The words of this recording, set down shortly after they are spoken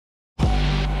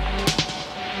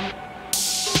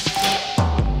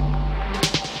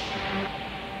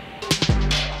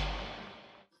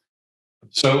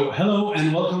So hello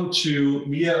and welcome to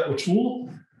Mia O'Toole.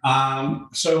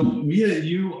 So Mia,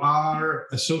 you are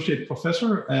Associate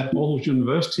Professor at Aarhus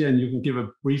University, and you can give a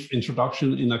brief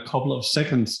introduction in a couple of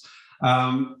seconds.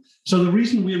 So the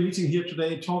reason we are meeting here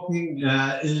today talking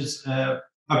is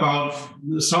about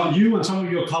you and some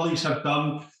of your colleagues have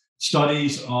done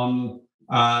studies on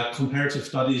comparative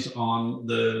studies on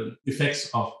the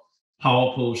effects of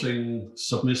power posing,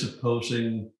 submissive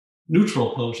posing,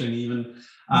 neutral posing even.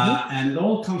 And it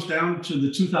all comes down to the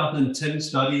 2010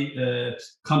 study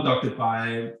conducted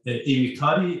by Amy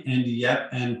Cuddy, Andy Yap,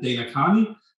 and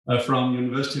Carney from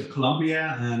University of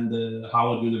Columbia and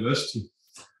Harvard University.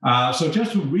 So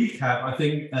just to recap, I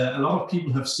think a lot of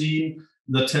people have seen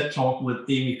the TED Talk with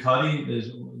Amy Cuddy,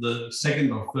 is the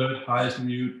second or third highest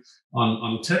viewed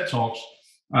on TED Talks.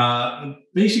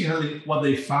 Basically, what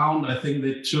they found, I think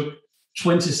they took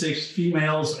 26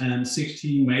 females and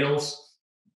 16 males,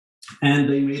 and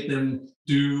they made them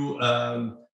do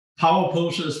power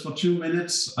poses for 2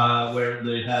 minutes, where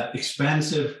they had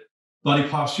expansive body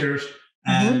postures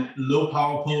and low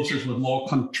power poses with more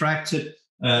contracted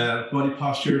body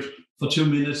postures for 2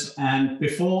 minutes. And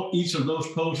before each of those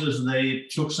poses, they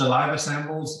took saliva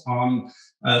samples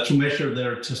to measure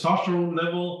their testosterone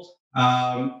level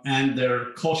and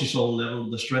their cortisol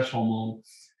level, the stress hormone.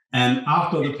 And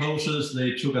after the poses,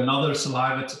 they took another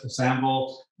saliva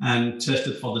sample and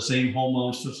tested for the same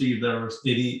hormones to see if there was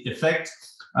any effect.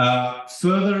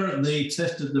 Further, they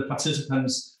tested the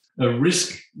participants'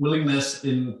 risk willingness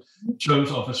in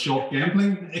terms of a short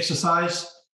gambling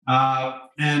exercise.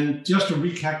 And just to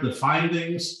recap the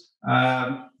findings,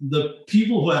 the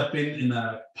people who had been in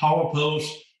a power pose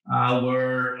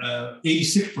were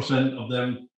 86% of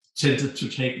them tended to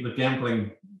take the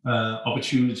gambling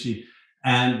opportunity.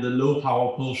 And the low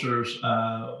power posers,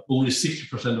 only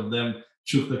 60% of them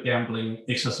took the gambling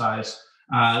exercise,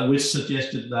 which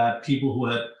suggested that people who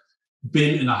had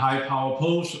been in a high power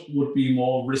pose would be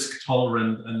more risk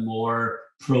tolerant and more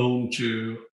prone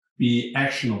to be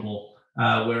actionable,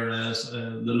 whereas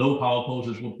the low power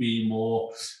posers would be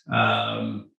more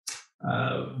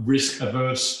risk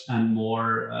averse and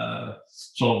more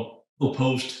sort of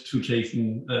opposed to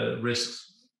taking risks.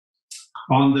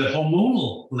 On the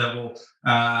hormonal level,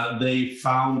 they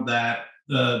found that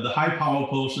the high power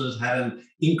poses had an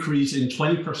increase in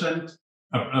 20%,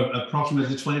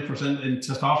 approximately 20% in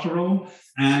testosterone,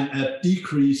 and a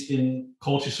decrease in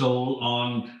cortisol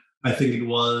on, I think it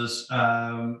was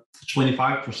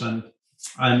 25%.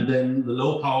 And then the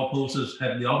low power poses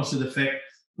had the opposite effect,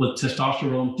 with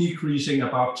testosterone decreasing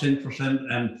about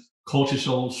 10% and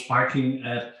cortisol spiking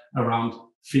at around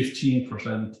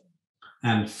 15%.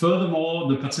 And furthermore,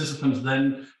 the participants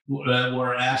then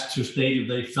were asked to state if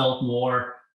they felt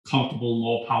more comfortable,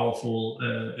 more powerful,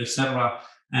 etc.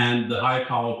 And the high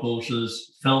power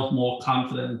poses felt more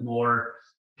confident, more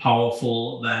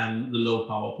powerful than the low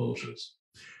power poses.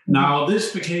 Now,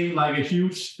 this became like a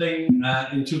huge thing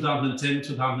in 2010,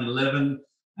 2011,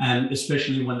 and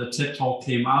especially when the TED Talk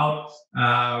came out.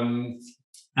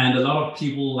 And a lot of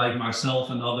people like myself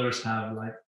and others have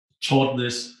taught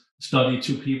this study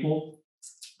to people.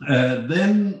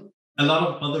 Then a lot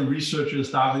of other researchers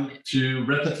started to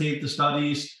replicate the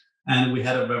studies, and we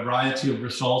had a variety of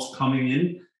results coming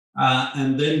in.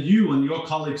 And then you and your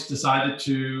colleagues decided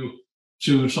to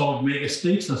sort of make a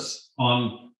status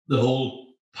on the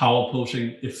whole power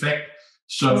posing effect.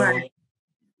 So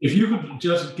if you could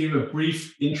just give a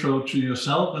brief intro to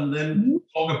yourself and then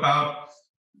talk about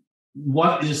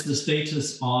what is the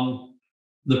status on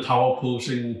the power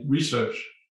posing research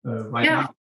right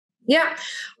now. Yeah,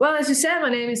 well, as you said,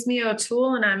 my name is Mia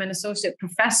O'Toole, and I'm an associate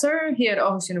professor here at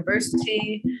Aarhus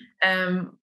University.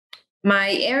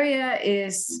 My area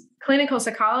is clinical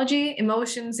psychology,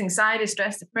 emotions, anxiety,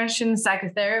 stress, depression,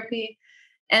 psychotherapy.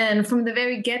 And from the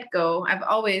very get-go, I've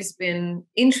always been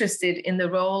interested in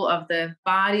the role of the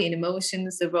body in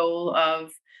emotions, the role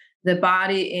of the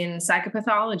body in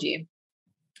psychopathology.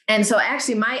 And so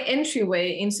actually my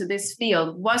entryway into this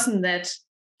field wasn't that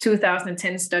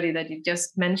 2010 study that you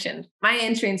just mentioned. My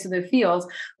entry into the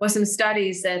field was some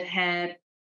studies that had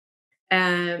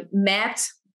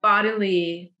mapped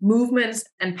bodily movements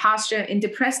and posture in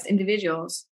depressed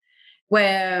individuals,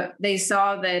 where they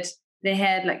saw that they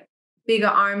had bigger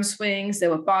arm swings, they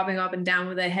were bobbing up and down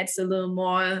with their heads a little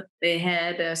more, they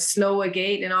had a slower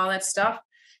gait and all that stuff,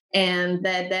 and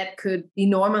that could be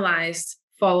normalized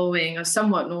following, or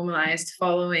somewhat normalized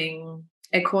following,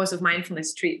 a course of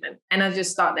mindfulness treatment. And I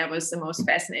just thought that was the most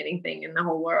fascinating thing in the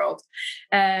whole world.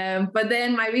 But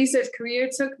then my research career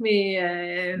took me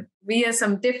via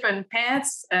some different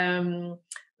paths.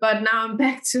 but now I'm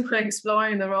back to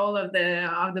exploring the role of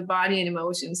the body and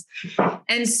emotions.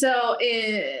 And so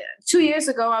 2 years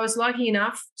ago, I was lucky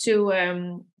enough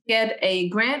to get a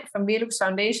grant from Velux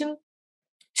Foundation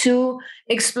to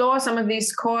explore some of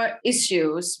these core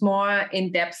issues more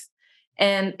in depth.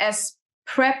 And as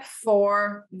prep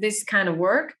for this kind of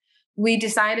work, we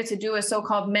decided to do a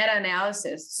so-called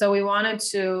meta-analysis. So we wanted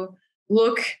to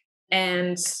look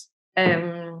and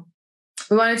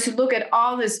we wanted to look at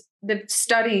all the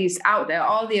studies out there,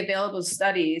 all the available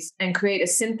studies, and create a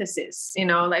synthesis,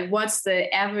 like what's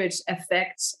the average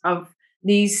effect of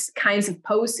these kinds of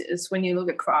poses when you look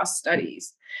across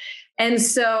studies. And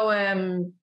so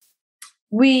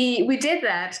we did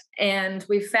that, and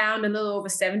we found a little over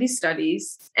 70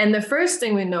 studies. And the first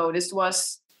thing we noticed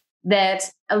was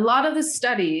that a lot of the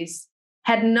studies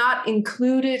had not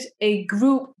included a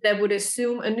group that would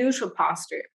assume a neutral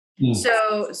posture.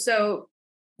 So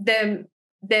the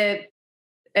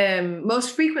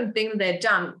most frequent thing they'd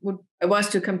done was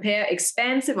to compare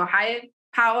expansive or high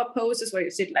power poses where you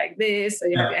sit like this, or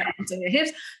you have your hands on your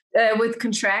hips, with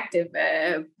contractive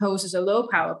poses or low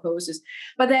power poses.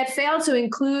 But they had failed to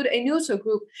include a neutral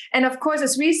group. And of course,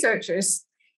 as researchers,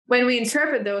 when we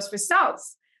interpret those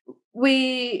results,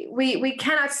 we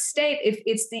cannot state if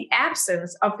it's the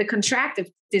absence of the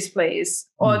contractive displays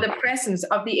or the presence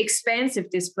of the expansive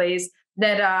displays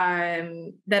that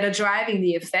are driving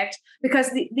the effect, because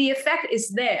the effect is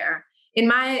there. In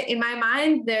my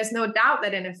mind, there's no doubt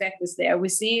that an effect is there. We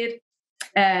see it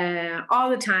all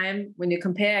the time when you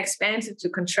compare expansive to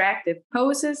contractive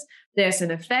poses. There's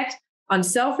an effect on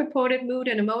self-reported mood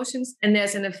and emotions, and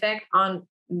there's an effect on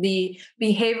the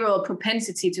behavioral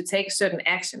propensity to take certain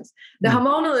actions. The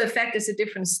hormonal effect is a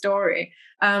different story.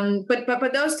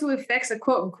 But those two effects are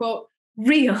quote unquote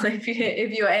real,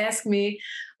 if you ask me.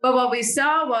 But what we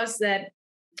saw was that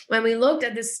when we looked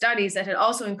at the studies that had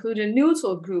also included a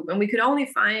neutral group, and we could only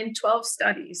find 12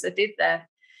 studies that did that,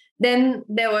 then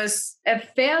there was a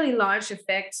fairly large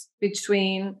effect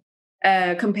between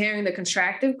comparing the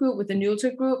contractive group with the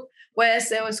neutral group, whereas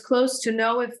there was close to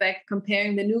no effect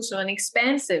comparing the neutral and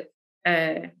expansive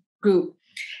group.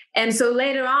 And so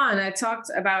later on, I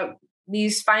talked about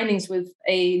these findings with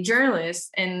a journalist,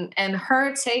 and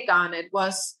her take on it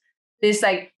was this,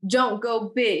 like, don't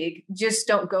go big, just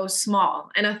don't go small.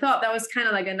 And I thought that was kind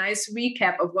of like a nice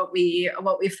recap of what we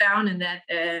found in that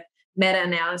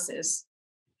meta-analysis.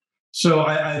 So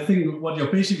I think what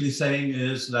you're basically saying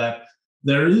is that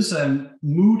there is a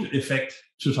mood effect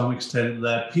to some extent,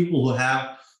 that people who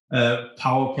have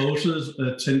power poses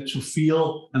tend to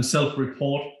feel and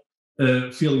self-report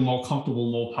feeling more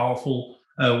comfortable, more powerful.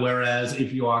 Whereas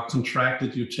if you are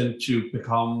contracted, you tend to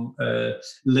become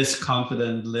less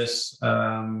confident, less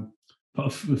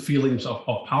feelings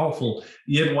of powerful.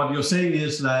 Yet what you're saying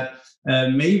is that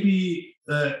maybe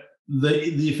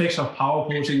the effects of power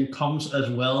posing comes as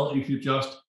well if you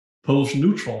just pose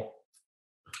neutral.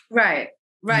 Right.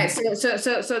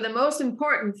 So the most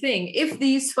important thing, if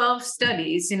these 12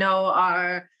 studies,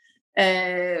 are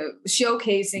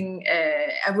showcasing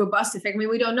a robust effect. I mean,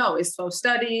 we don't know. It's 12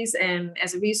 studies, and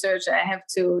as a researcher, I have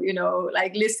to,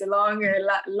 list a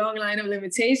long line of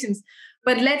limitations.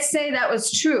 But let's say that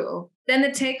was true. Then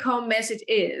the take-home message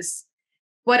is,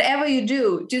 whatever you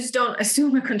do, just don't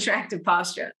assume a contractive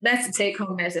posture. That's the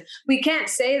take-home message. We can't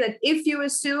say that if you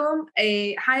assume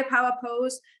a high-power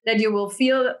pose that you will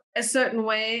feel a certain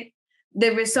way.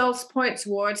 The results point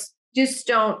towards just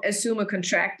don't assume a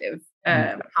contractive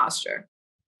posture.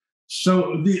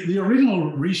 So the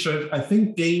original research, I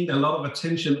think, gained a lot of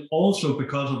attention also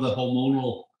because of the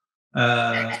hormonal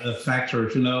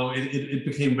factors. It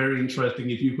became very interesting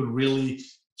if you could really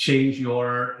change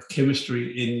your chemistry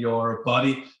in your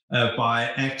body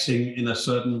by acting in a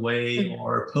certain way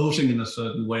or posing in a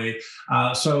certain way.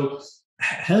 So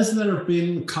has there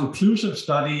been conclusive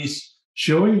studies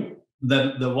showing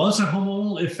that there was a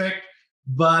hormonal effect,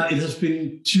 but it has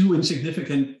been too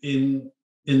insignificant in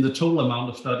the total amount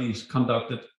of studies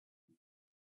conducted?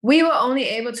 We were only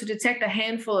able to detect a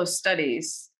handful of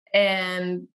studies,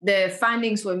 and the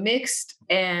findings were mixed.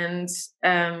 And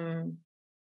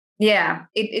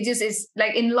it just is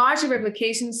like in larger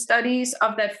replication studies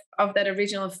of that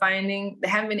original finding, they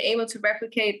haven't been able to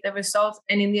replicate the results.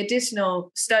 And in the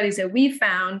additional studies that we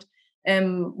found,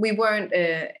 we weren't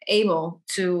able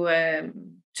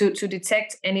to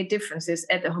detect any differences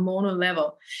at the hormonal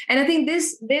level. And I think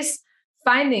this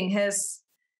finding has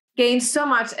gained so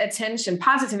much attention,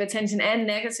 positive attention and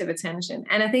negative attention.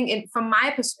 And I think from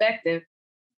my perspective,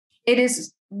 it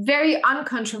is very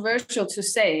uncontroversial to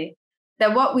say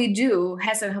that what we do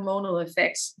has a hormonal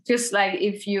effect. Just like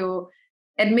if you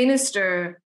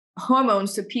administer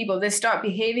hormones to people, they start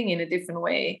behaving in a different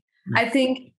way. I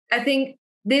think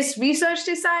this research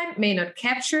design may not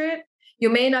capture it. You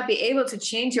may not be able to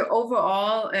change your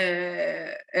overall,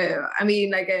 like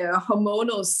a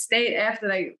hormonal state after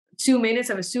like 2 minutes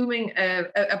of assuming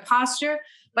a posture.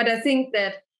 But I think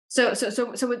that so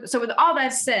with all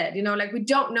that said, like we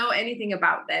don't know anything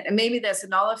about that, and maybe there's a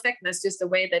null effect. And that's just the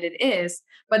way that it is.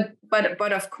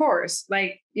 But of course,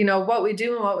 like what we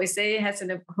do and what we say has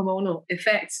a hormonal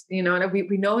effect. Like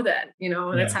we know that.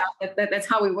 That's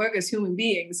how we work as human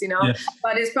beings. Yes.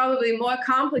 But it's probably more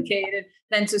complicated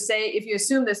than to say if you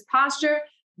assume this posture,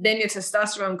 then your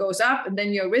testosterone goes up, and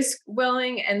then you're risk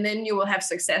willing, and then you will have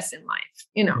success in life.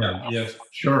 Yeah. Yes.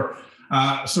 Sure.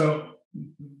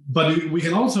 But we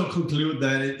can also conclude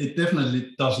that it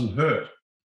definitely doesn't hurt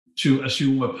to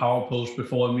assume a power pose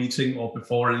before a meeting or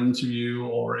before an interview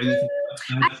or anything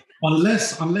like that.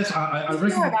 Unless I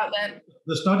reckon about that.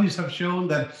 The studies have shown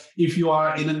that if you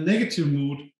are in a negative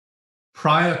mood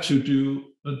prior to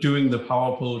doing the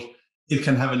power pose, it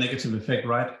can have a negative effect,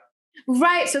 right?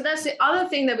 Right. So that's the other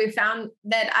thing that we found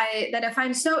that I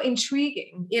find so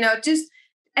intriguing, just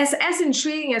as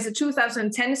intriguing as a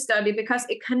 2010 study, because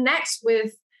it connects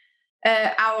with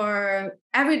our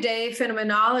everyday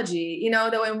phenomenology,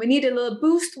 that when we need a little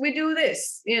boost, we do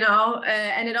this,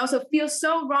 and it also feels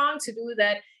so wrong to do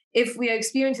that if we are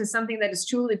experiencing something that is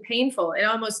truly painful. It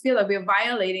almost feels like we're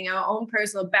violating our own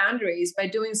personal boundaries by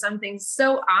doing something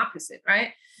so opposite, right?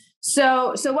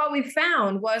 So what we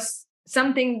found was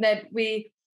something that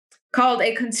we called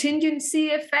a contingency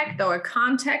effect or a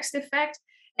context effect.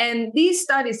 And these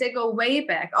studies, they go way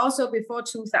back, also before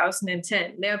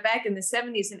 2010. They're back in the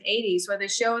 70s and 80s, where they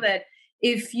show that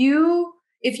if you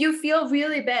feel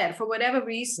really bad for whatever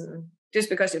reason, just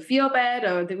because you feel bad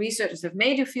or the researchers have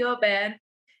made you feel bad,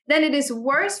 then it is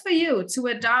worse for you to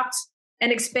adopt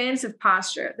an expansive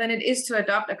posture than it is to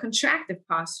adopt a contractive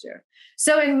posture.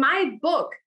 So in my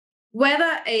book,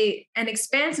 whether an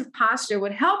expansive posture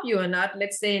would help you or not,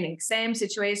 let's say an exam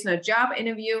situation or job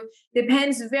interview,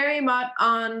 depends very much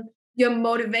on your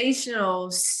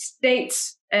motivational state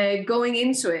going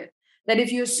into it. That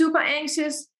if you're super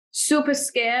anxious, super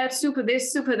scared, super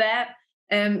this, super that,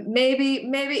 maybe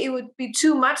it would be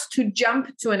too much to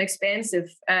jump to an expansive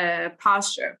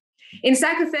posture. In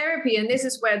psychotherapy, and this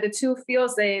is where the two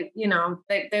fields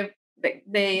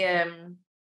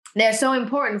they're so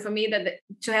important for me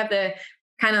to have the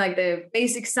kind of like the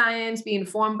basic science be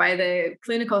informed by the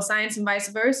clinical science and vice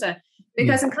versa.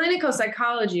 Because in clinical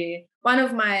psychology, one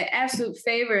of my absolute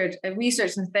favorite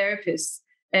research and therapists,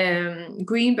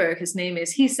 Greenberg, his name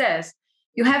is, he says,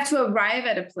 you have to arrive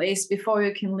at a place before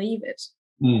you can leave it.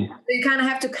 So you kind of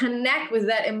have to connect with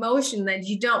that emotion that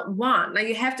you don't want. Like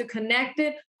you have to connect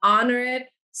it, honor it,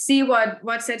 see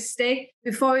what's at stake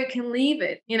before you can leave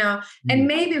it, and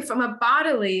maybe from a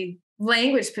bodily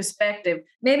language perspective,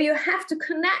 maybe you have to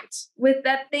connect with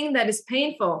that thing that is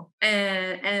painful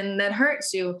and that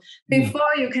hurts you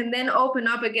before you can then open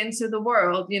up again to the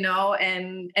world,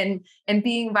 and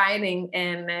be inviting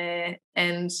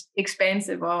and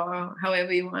expansive, or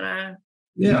however you want to.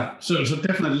 Yeah. So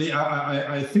definitely,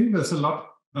 I think there's a lot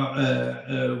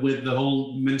with the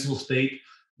whole mental state,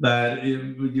 that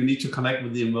you need to connect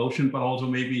with the emotion, but also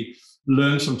maybe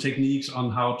learn some techniques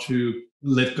on how to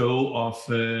let go of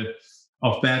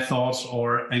bad thoughts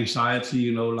or anxiety,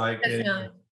 like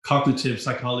cognitive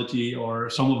psychology, or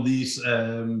some of these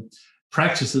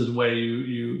practices where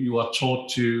you are taught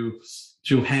to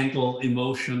handle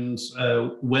emotions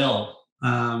well,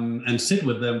 and sit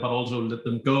with them, but also let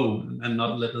them go and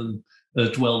not let them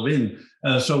dwell in.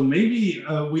 So maybe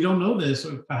we don't know this,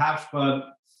 perhaps, but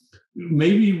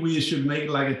maybe we should make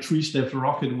like a 3-step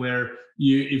rocket where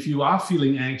if you are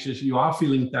feeling anxious, you are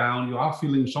feeling down, you are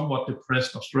feeling somewhat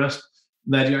depressed or stressed,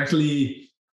 that you actually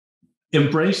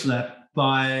embrace that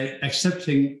by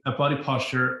accepting a body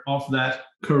posture of that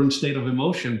current state of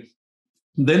emotion.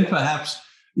 Then perhaps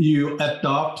you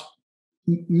adopt,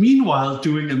 meanwhile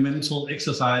doing a mental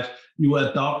exercise, you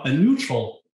adopt a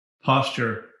neutral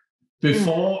posture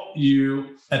before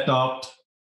you adopt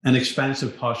an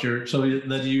expansive posture, so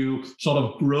that you sort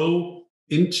of grow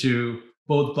into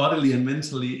both bodily and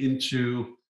mentally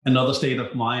into another state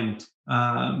of mind.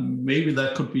 Maybe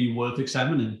that could be worth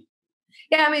examining.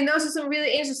 Yeah, I mean, those are some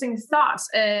really interesting thoughts.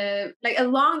 Like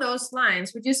along those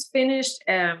lines, we just finished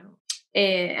an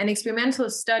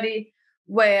experimental study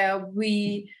where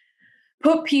we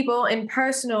put people in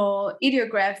personal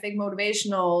idiographic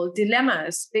motivational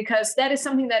dilemmas, because that is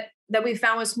something that we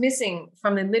found was missing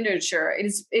from the literature.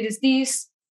 It is these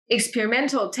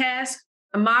experimental tasks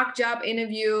a mock job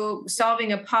interview,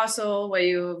 solving a puzzle where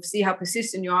you see how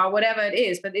persistent you are, whatever it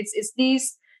is. But it's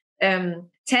these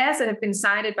tasks that have been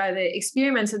cited by the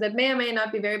experimenter that may or may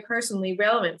not be very personally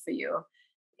relevant for you.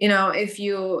 If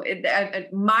you a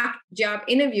mock job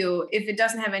interview, if it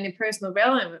doesn't have any personal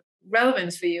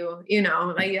relevance for you,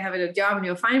 like you have a job and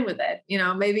you're fine with that,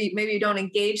 maybe you don't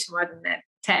engage so much in that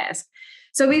task.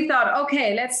 So we thought,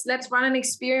 okay, let's run an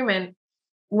experiment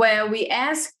where we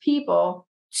ask people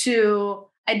to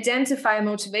identify a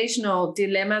motivational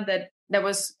dilemma that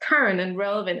was current and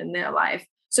relevant in their life.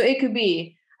 So it could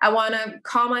be, I want to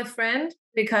call my friend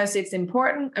because it's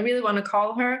important. I really want to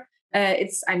call her.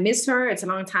 I miss her. It's a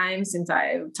long time since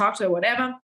I talked to her,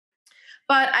 whatever.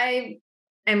 But I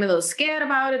am a little scared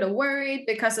about it or worried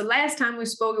because the last time we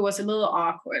spoke, it was a little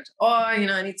awkward. Or,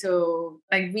 I need to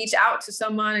reach out to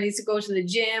someone. I need to go to the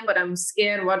gym, but I'm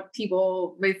scared if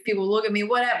people look at me,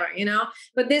 whatever,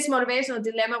 But this motivational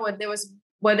dilemma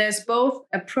where there's both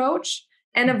approach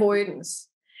and avoidance.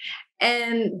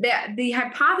 And the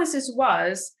hypothesis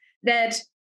was that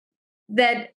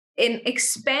an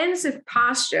expansive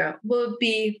posture will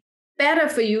be better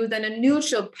for you than a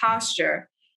neutral posture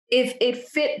if it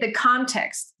fit the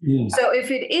context. So if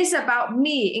it is about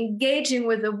me engaging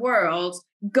with the world,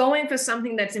 going for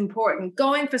something that's important,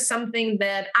 going for something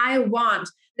that I want,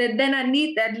 then I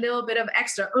need that little bit of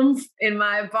extra oomph in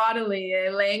my bodily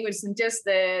language and just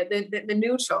the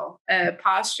neutral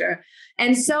posture.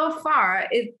 And so far,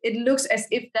 it looks as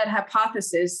if that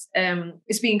hypothesis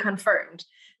is being confirmed,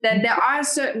 that there are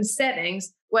certain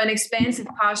settings where an expansive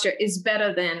posture is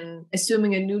better than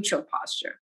assuming a neutral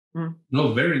posture.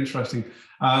 No, very interesting.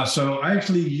 So I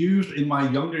actually used in my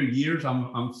younger years,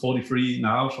 I'm 43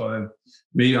 now, so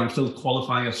maybe I'm still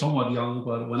qualifying as somewhat young,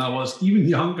 but when I was even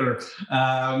younger,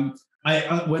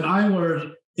 when I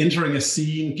were entering a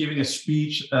scene, giving a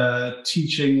speech,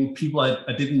 teaching people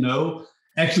I didn't know,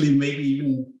 actually maybe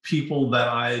even people that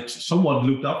I somewhat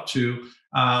looked up to,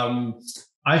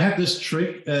 I had this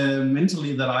trick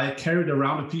mentally that I carried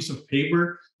around a piece of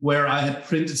paper where I had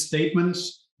printed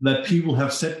statements that people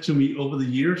have said to me over the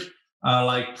years,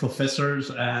 like professors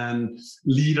and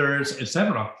leaders,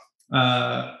 etc.,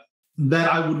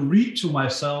 that I would read to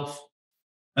myself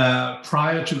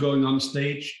prior to going on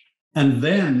stage. And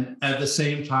then at the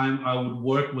same time, I would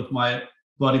work with my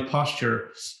body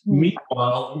posture,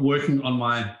 meanwhile working on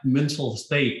my mental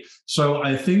state. So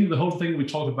I think the whole thing we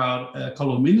talked about a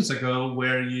couple of minutes ago,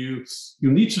 where you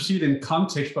need to see it in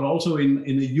context, but also in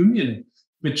a union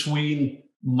between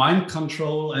mind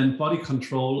control and body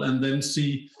control, and then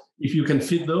see if you can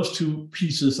fit those two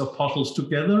pieces of puzzles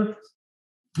together.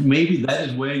 Maybe that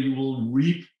is where you will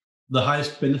reap the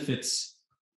highest benefits.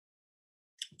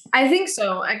 I think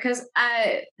so, because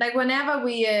whenever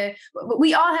we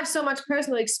all have so much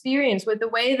personal experience with the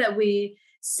way that we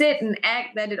sit and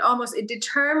act that it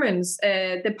determines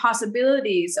the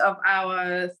possibilities of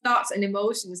our thoughts and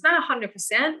emotions. Not 100%,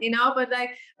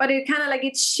 but it kind of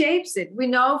it shapes it. We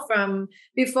know from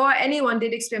before anyone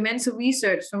did experimental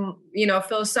research from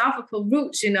philosophical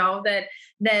roots,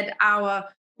 that our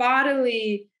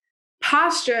bodily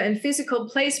posture and physical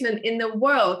placement in the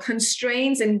world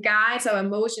constrains and guides our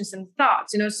emotions and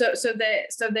thoughts. So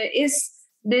there is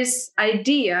this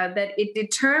idea that it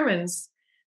determines,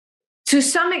 to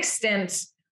some extent,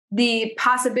 the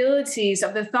possibilities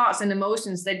of the thoughts and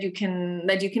emotions that you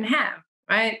can have,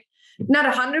 right?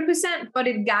 Not 100%, but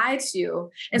it guides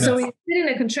you. And yes. So when you sit in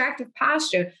a contractive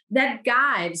posture, that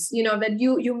guides, that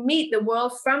you meet the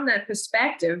world from that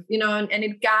perspective, and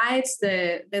it guides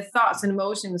the thoughts and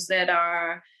emotions that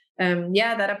are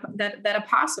that are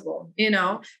possible,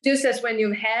 just as when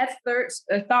you have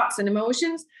thoughts and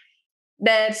emotions,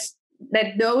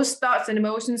 that those thoughts and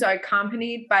emotions are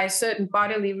accompanied by certain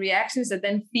bodily reactions that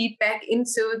then feed back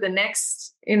into the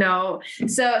next,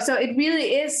 So it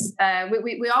really is,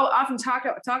 we all often talk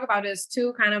about it as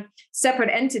two kind of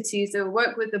separate entities that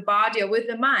work with the body or with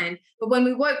the mind. But when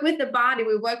we work with the body,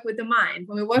 we work with the mind.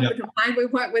 When we work with the mind, we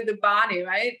work with the body,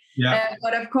 right? Yeah.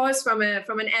 But of course, from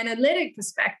an analytic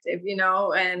perspective,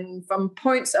 and from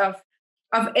points of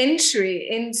entry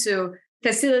into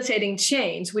facilitating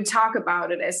change, we talk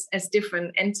about it as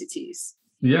different entities.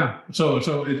 Yeah, so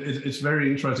it's very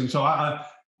interesting. So I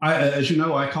as you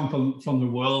know, I come from the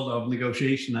world of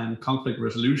negotiation and conflict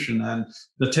resolution, and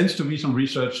there tends to be some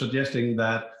research suggesting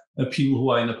that people who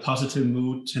are in a positive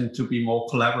mood tend to be more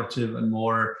collaborative and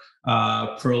more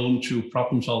prone to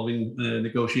problem solving,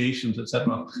 negotiations,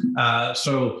 etc.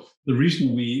 So the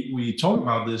reason we talk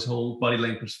about this whole body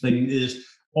language thing is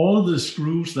all of the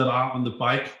screws that are on the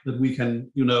bike that we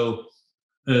can,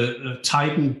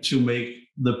 tighten to make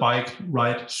the bike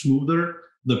ride smoother.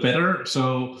 the better.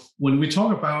 So when we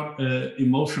talk about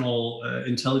emotional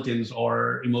intelligence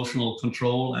or emotional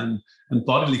control and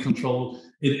bodily control,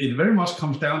 it very much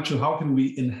comes down to how can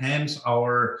we enhance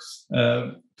our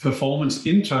performance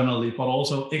internally, but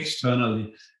also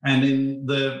externally. And in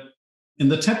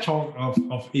the TED Talk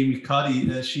of Amy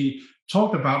Cuddy, she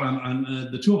talked about,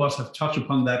 and the two of us have touched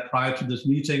upon that prior to this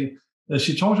meeting,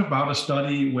 she talked about a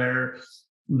study where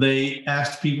they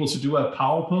asked people to do a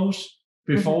power pose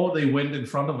before they went in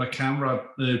front of a camera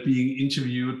being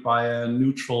interviewed by a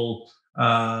neutral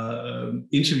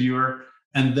interviewer.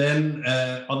 And then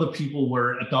other people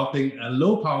were adopting a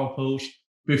low power pose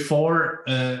before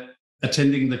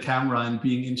attending the camera and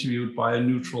being interviewed by a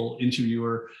neutral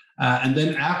interviewer. And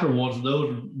then afterwards,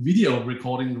 those video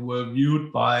recordings were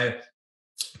viewed by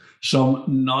some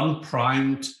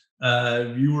non-primed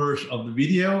viewers of the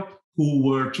video who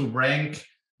were to rank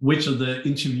which of the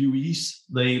interviewees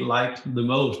they liked the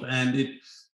most. And it,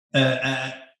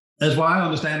 as what I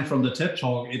understand from the TED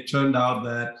Talk, it turned out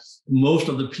that most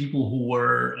of the people who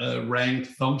were ranked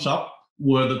thumbs up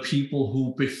were the people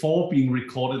who, before being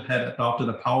recorded, had adopted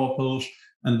a power pose,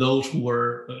 and those who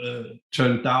were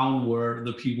turned down were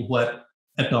the people who had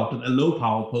adopted a low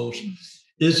power pose.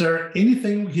 Is there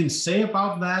anything we can say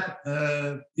about that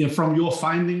from your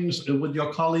findings with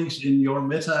your colleagues in your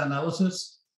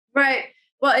meta-analysis? Right.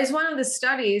 Well, it's one of the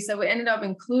studies that we ended up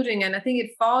including, and I think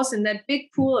it falls in that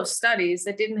big pool of studies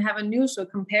that didn't have a neutral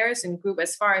comparison group,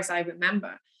 as far as I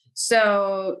remember.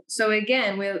 So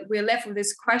again, we're left with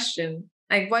this question: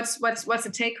 like, what's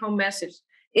the take-home message?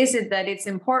 Is it that it's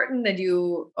important that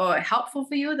you, or helpful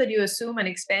for you, that you assume an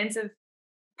expansive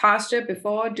posture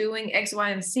before doing X, Y,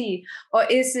 and Z, or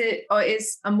is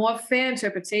a more fair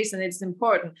interpretation that it's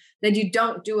important that you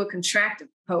don't do a contracted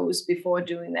pose before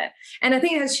doing that? And I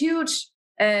think it has huge.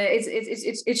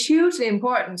 It's hugely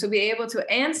important to be able to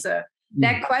answer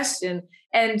that question,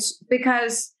 and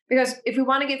because if we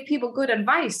want to give people good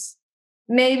advice,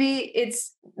 maybe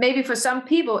for some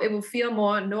people it will feel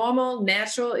more normal,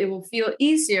 natural. It will feel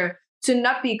easier to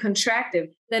not be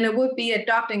contractive than it would be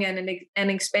adopting an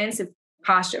expansive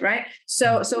posture, right?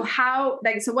 So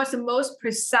what's the most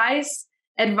precise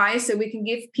advice that we can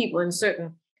give people in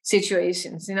certain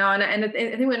situations? And I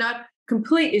think we're not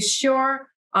completely sure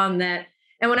on that.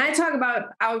 And when I talk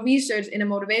about our research in a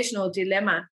motivational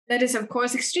dilemma, that is, of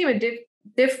course, extremely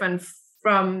different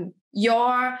from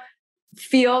your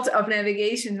field of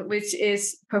navigation, which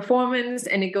is performance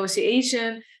and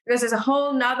negotiation, because there's a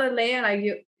whole nother layer,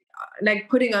 like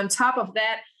putting on top of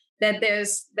that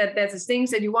there's the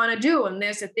things that you want to do, and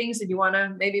there's the things that you want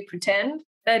to maybe pretend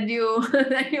that you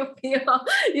feel,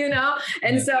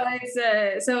 and so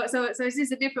it's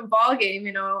just a different ballgame,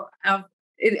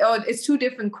 it's two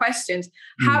different questions.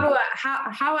 How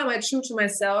am I true to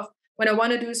myself when I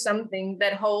want to do something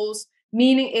that holds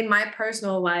meaning in my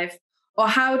personal life? Or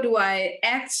how do I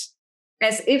act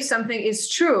as if something is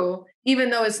true, even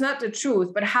though it's not the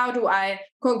truth? But how do I,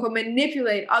 quote unquote,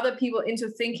 manipulate other people into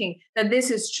thinking that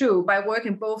this is true by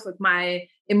working both with my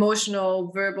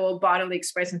emotional, verbal, bodily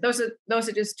expressions? Those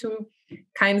are just two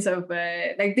kinds of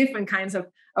different kinds of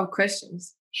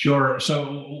questions. Sure.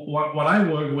 So what I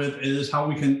work with is how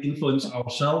we can influence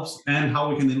ourselves and how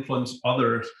we can influence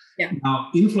others. Yeah. Now,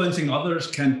 influencing others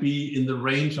can be in the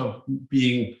range of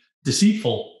being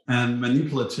deceitful and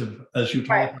manipulative, as you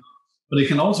talk about, but it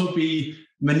can also be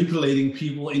manipulating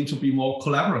people into be more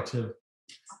collaborative.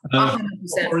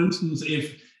 For instance,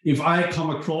 if I come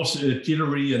across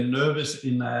jittery and nervous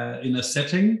in a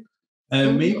setting,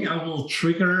 maybe I will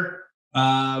trigger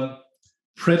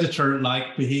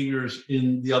predator-like behaviors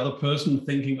in the other person,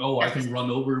 thinking, I can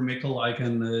run over Mikkel, I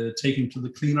can take him to the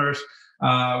cleaners.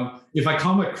 If I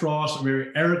come across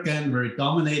very arrogant, very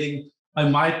dominating, I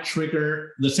might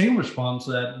trigger the same response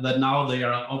that now they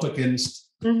are up against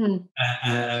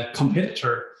a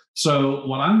competitor. So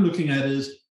what I'm looking at is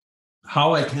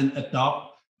how I can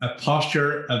adopt a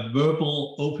posture, a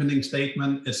verbal opening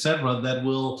statement, etc., that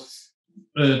will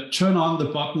turn on the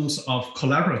buttons of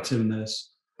collaborativeness.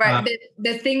 Right,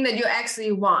 the thing that you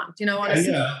actually want, How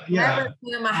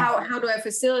do I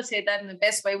facilitate that in the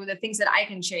best way with the things that I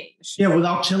can change? Yeah,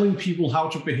 without telling people how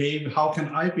to behave, how can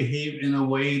I behave in a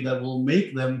way that will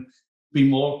make them be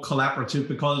more collaborative?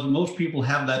 Because most people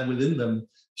have that within them.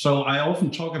 So I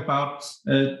often talk about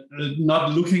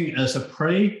not looking as a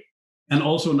prey and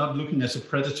also not looking as a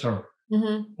predator,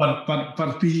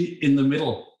 but be in the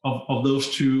middle of those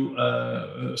two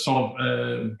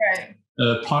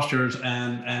postures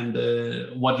and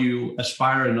what you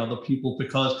aspire in other people.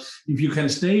 Because if you can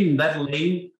stay in that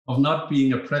lane of not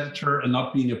being a predator and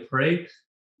not being a prey,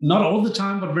 not all the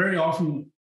time, but very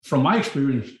often, from my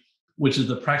experience, which is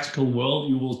the practical world,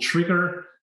 you will trigger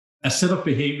a set of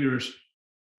behaviors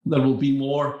that will be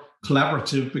more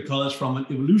collaborative, because from an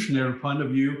evolutionary point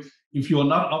of view, if you are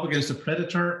not up against a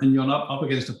predator and you're not up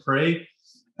against a prey,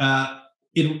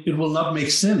 it will not make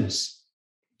sense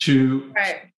to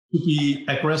be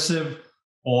aggressive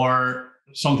or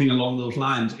something along those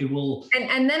lines. It will,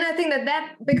 and then I think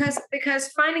that because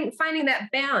finding that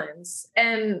balance,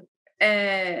 and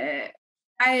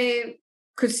I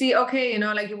could see, okay,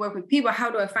 like you work with people, how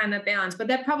do I find that balance? But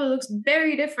that probably looks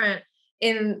very different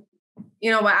in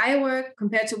where I work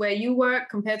compared to where you work,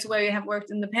 compared to where you have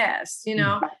worked in the past,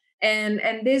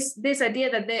 and this idea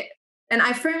that and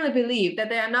I firmly believe that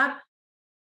there are not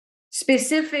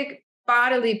specific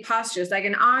bodily postures, like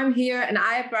an arm here, an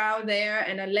eyebrow there,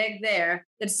 and a leg there,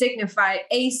 that signify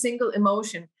a single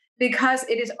emotion, because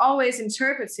it is always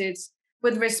interpreted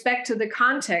with respect to the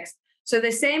context. So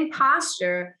the same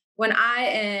posture, when I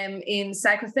am in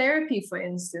psychotherapy, for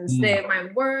instance, my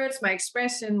words, my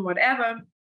expression, whatever,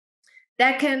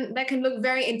 that can look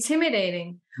very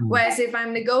intimidating. Whereas if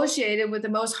I'm negotiating with the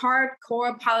most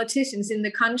hardcore politicians in the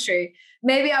country,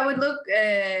 maybe I would look,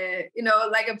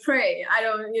 like a prey. I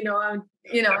don't,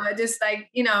 just like,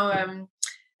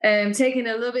 taking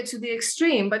a little bit to the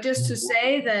extreme, but just to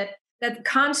say that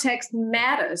context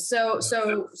matters. So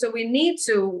we need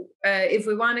to, if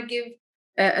we want to give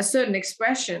a certain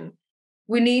expression,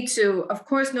 we need to, of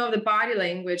course, know the body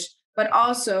language, but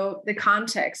also the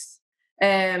context.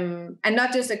 And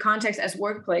not just the context as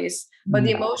workplace, but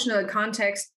the emotional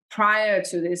context prior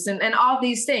to this, and all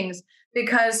these things,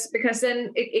 because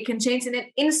then it can change in an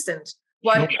instant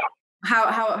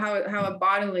how a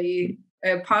bodily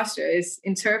posture is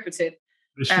interpreted.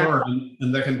 Sure,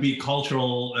 and there can be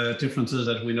cultural differences.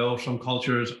 As we know, some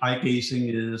cultures, eye gazing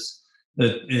is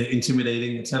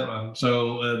intimidating, etc.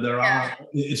 So there are.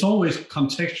 It's always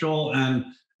contextual and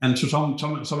to some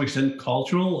extent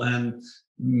cultural, and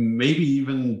maybe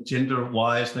even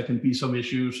gender-wise, there can be some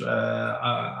issues.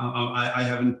 I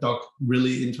haven't dug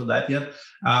really into that yet.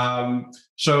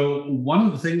 So one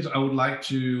of the things I would like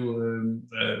to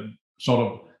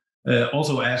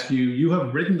also ask you, you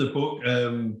have written the book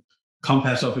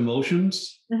Compass of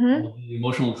Emotions, the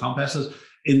emotional compasses.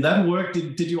 In that work,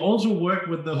 did you also work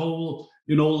with the whole,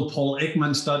 Paul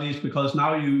Ekman studies? Because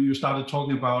now you started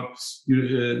talking about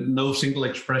no single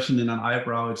expression in an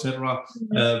eyebrow, etc.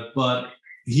 But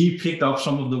he picked up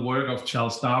some of the work of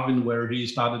Charles Darwin, where he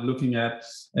started looking at,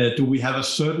 do we have a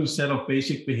certain set of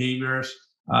basic behaviors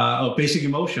or basic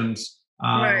emotions,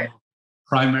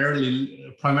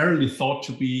 primarily thought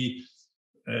to be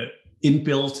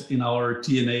inbuilt in our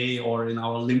DNA or in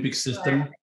our limbic system.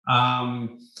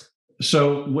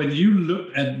 So when you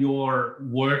look at your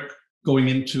work going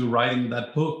into writing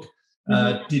that book,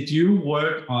 did you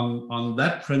work on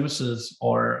that premises,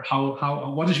 or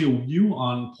what is your view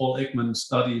on Paul Ekman's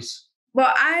studies?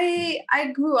 Well, I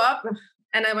grew up,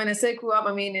 and when I say grew up,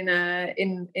 I mean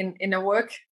in a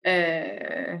work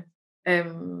in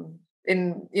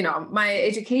my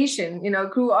education,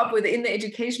 grew up within the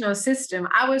educational system.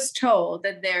 I was told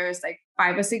that there's like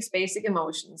 5 or 6 basic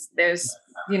emotions. There's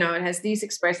it has these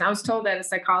expressions. I was told that in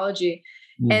psychology,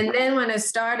 and then when I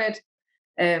started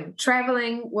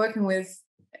traveling, working with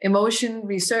emotion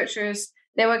researchers,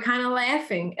 they were kind of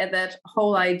laughing at that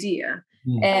whole idea.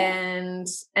 And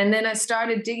then I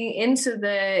started digging into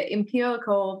the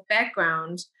empirical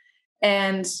background,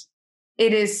 and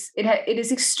it is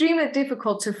extremely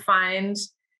difficult to find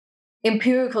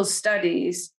empirical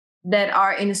studies that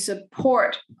are in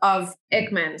support of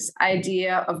Ekman's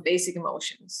idea of basic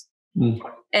emotions.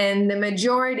 And the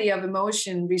majority of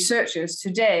emotion researchers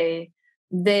today,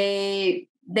 they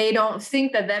don't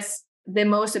think that that's the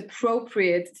most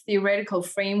appropriate theoretical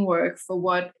framework for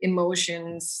what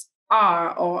emotions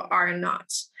are or are not.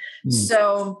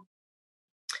 So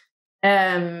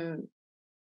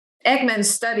Ekman's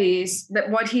studies, that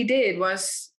what he did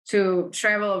was to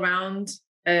travel around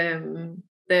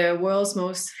the world's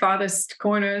most farthest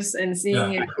corners and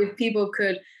seeing if people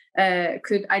could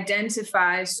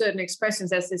identify certain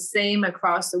expressions as the same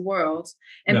across the world,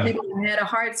 and people had a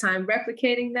hard time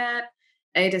replicating that.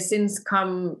 It has since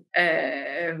come,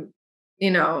 to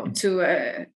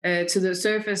the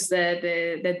surface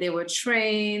that they were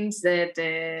trained, that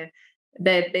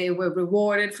they were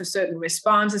rewarded for certain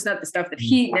responses, not the stuff that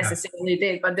he necessarily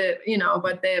did, but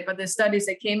the studies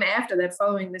that came after that,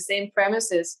 following the same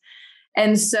premises.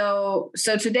 And so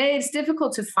today it's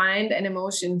difficult to find an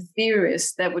emotion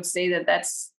theorist that would say that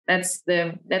that's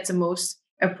the most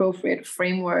appropriate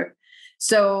framework.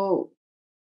 So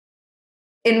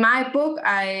in my book,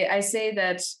 I say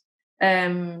that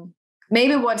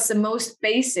maybe what's the most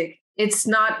basic it's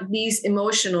not these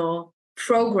emotional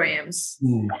programs,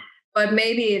 but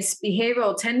maybe it's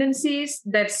behavioral tendencies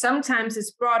that sometimes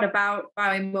it's brought about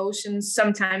by emotions,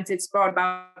 sometimes it's brought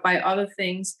about by other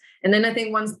things. And then I think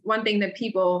one thing that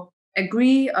people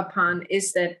agree upon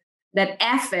is that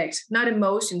affect, not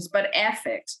emotions, but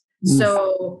affect.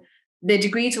 So the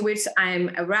degree to which I'm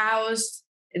aroused,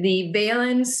 the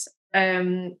valence,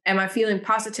 am I feeling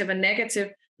positive and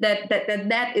negative?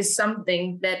 That is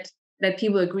something that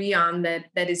people agree on,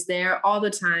 that is there all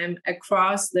the time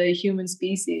across the human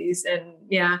species. And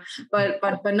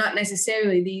but not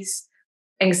necessarily these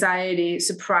anxiety,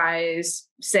 surprise,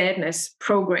 sadness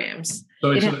programs.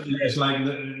 So it's like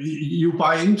you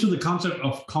buy into the concept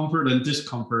of comfort and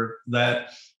discomfort, that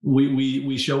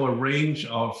we show a range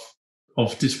of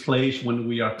displays when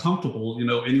we are comfortable,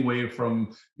 anywhere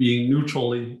from being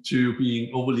neutrally to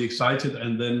being overly excited,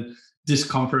 and then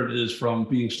discomfort is from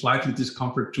being slightly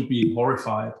discomfort to being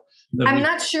horrified. I'm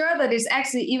not sure that it's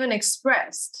actually even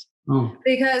expressed.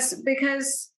 Because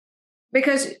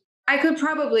I could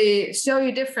probably show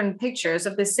you different pictures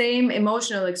of the same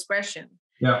emotional expression.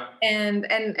 Yeah. And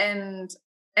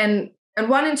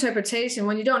one interpretation,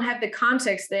 when you don't have the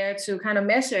context there to kind of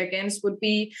measure against, would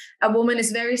be a woman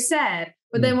is very sad.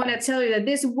 But then when I tell you that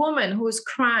this woman who is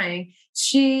crying,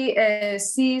 she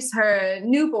sees her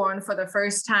newborn for the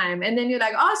first time. And then you're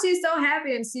like, oh, she's so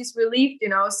happy and she's relieved,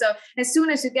 So as soon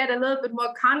as you get a little bit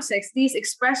more context, these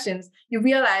expressions, you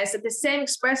realize that the same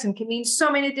expression can mean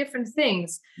so many different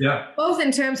things. Yeah. Both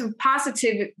in terms of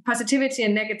positivity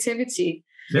and negativity.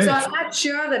 Yes. So I'm not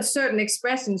sure that certain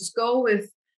expressions go with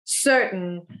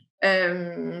certain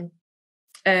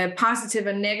positive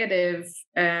and negative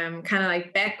kind of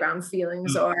like background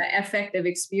feelings or affective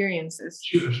experiences.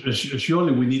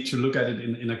 Surely we need to look at it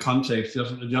in a context,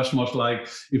 just much like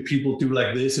if people do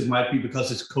like this, it might be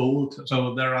because it's cold.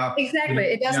 So there are exactly.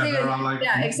 It doesn't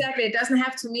exactly. It doesn't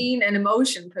have to mean an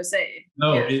emotion per se.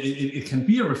 No, it can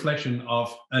be a reflection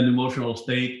of an emotional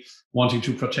state, wanting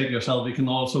to protect yourself. It can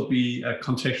also be a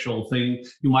contextual thing.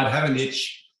 You might have an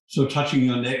itch, so touching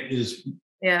your neck is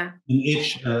an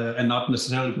itch, and not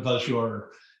necessarily because you're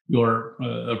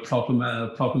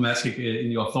problematic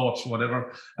in your thoughts,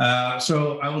 whatever.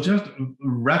 So I will just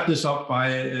wrap this up by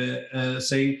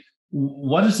saying,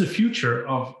 what is the future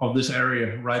of this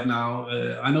area right now?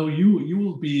 I know you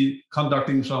will be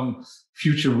conducting some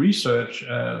future research.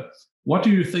 What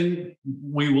do you think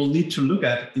we will need to look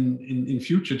at in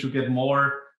future to get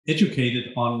more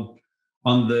educated on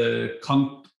the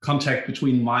contact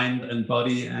between mind and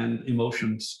body and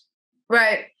emotions?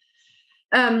 Right.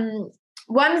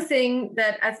 One thing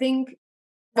that I think,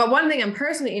 one thing I'm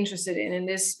personally interested in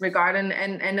this regard,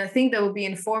 and I think that will be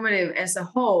informative as a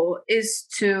whole, is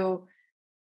to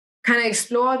kind of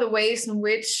explore the ways in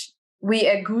which we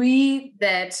agree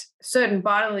that certain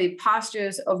bodily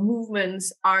postures of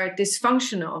movements are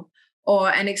dysfunctional or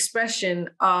an expression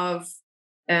of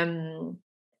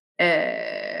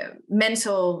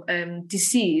mental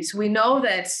disease. We know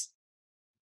that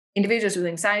individuals with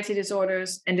anxiety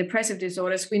disorders and depressive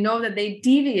disorders, we know that they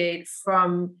deviate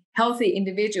from healthy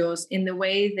individuals in the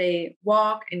way they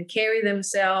walk and carry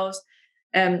themselves.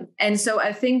 And so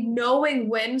I think knowing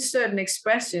when certain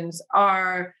expressions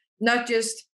are not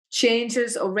just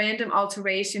changes or random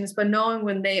alterations, but knowing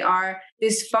when they are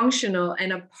dysfunctional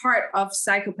and a part of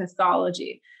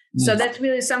psychopathology. So that's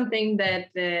really something that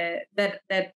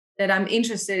I'm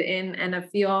interested in, and I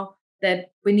feel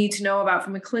that we need to know about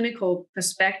from a clinical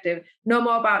perspective, know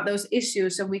more about those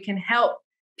issues so we can help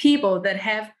people that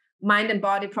have mind and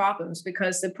body problems,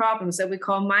 because the problems that we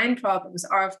call mind problems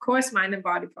are, of course, mind and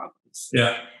body problems.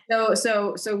 Yeah.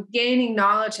 So gaining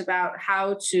knowledge about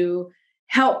how to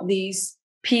help these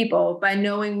people by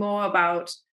knowing more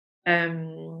about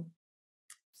the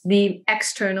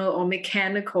external or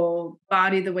mechanical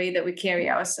body, the way that we carry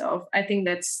ourselves. I think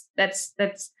that's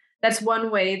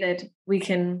one way that we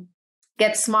can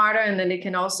get smarter, and then it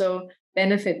can also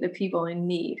benefit the people in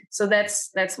need. So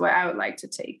that's where I would like to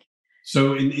take.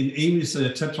 So in Amy's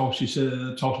TED Talk, she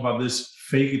talked about this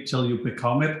fake it till you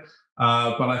become it.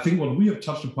 But I think what we have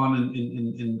touched upon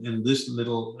in this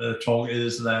little talk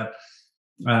is that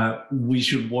we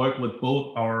should work with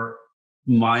both our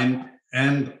mind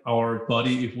and our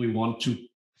body if we want to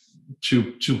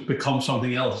become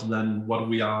something else than what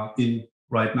we are in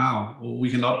right now. We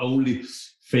cannot only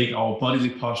fake our bodily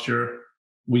posture.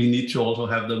 We need to also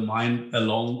have the mind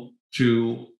along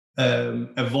to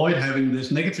avoid having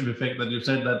this negative effect that you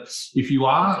said, that if you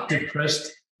are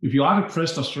depressed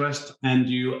or stressed and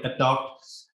you adopt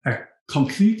a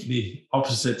completely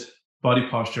opposite body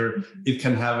posture, it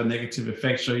can have a negative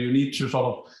effect. So you need to sort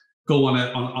of go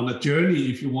on a journey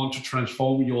if you want to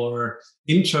transform your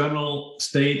internal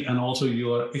state and also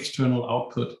your external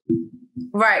output.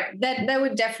 Right. That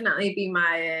would definitely be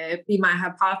my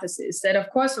hypothesis. That of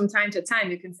course from time to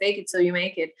time you can fake it till you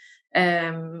make it.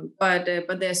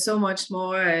 But there's so much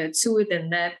more to it than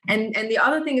that. And the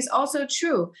other thing is also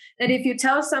true that if you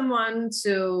tell someone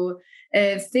to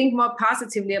think more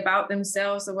positively about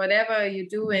themselves or whatever you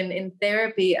do in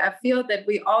therapy, I feel that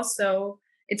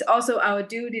it's also our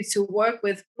duty to work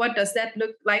with what does that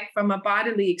look like from a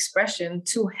bodily expression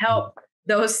to help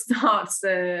those thoughts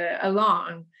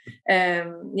along.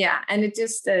 And it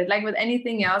just like with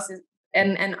anything else,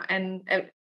 and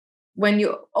when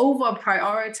you over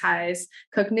prioritize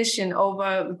cognition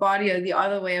over the body or the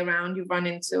other way around, you run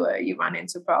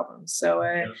into problems. So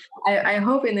I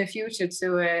hope in the future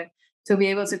to be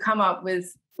able to come up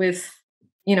with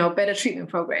better treatment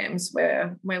programs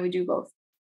where we do both.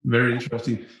 Very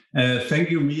interesting. Thank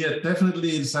you, Mia.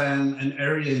 Definitely, it's an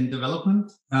area in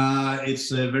development. It's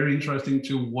very interesting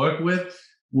to work with.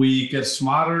 We get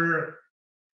smarter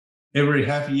every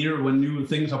half year when new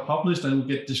things are published, and we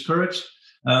get discouraged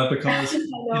because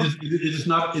it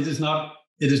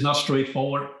is not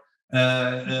straightforward.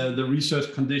 The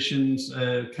research conditions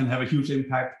can have a huge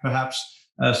impact, perhaps.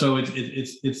 So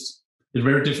it's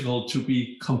very difficult to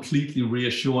be completely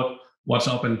reassured what's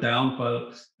up and down,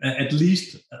 but at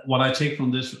least what I take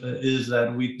from this is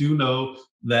that we do know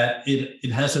that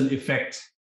it has an effect.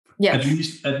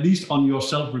 Yes. At least on your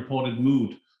self-reported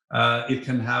mood, it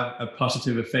can have a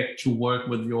positive effect to work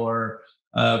with your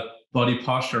body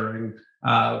posturing.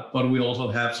 But we also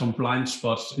have some blind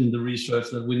spots in the research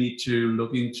that we need to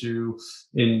look into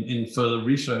in further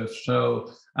research.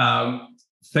 So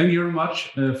thank you very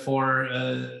much for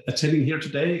attending here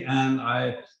today, and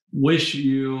I wish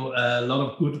you a lot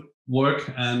of good work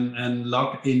and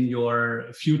luck in your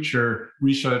future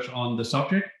research on the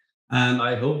subject. And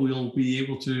I hope we'll be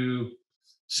able to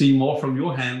see more from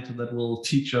your hand that will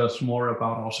teach us more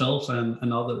about ourselves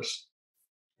and others.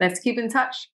 Let's keep in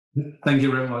touch. Thank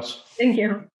you very much. Thank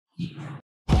you.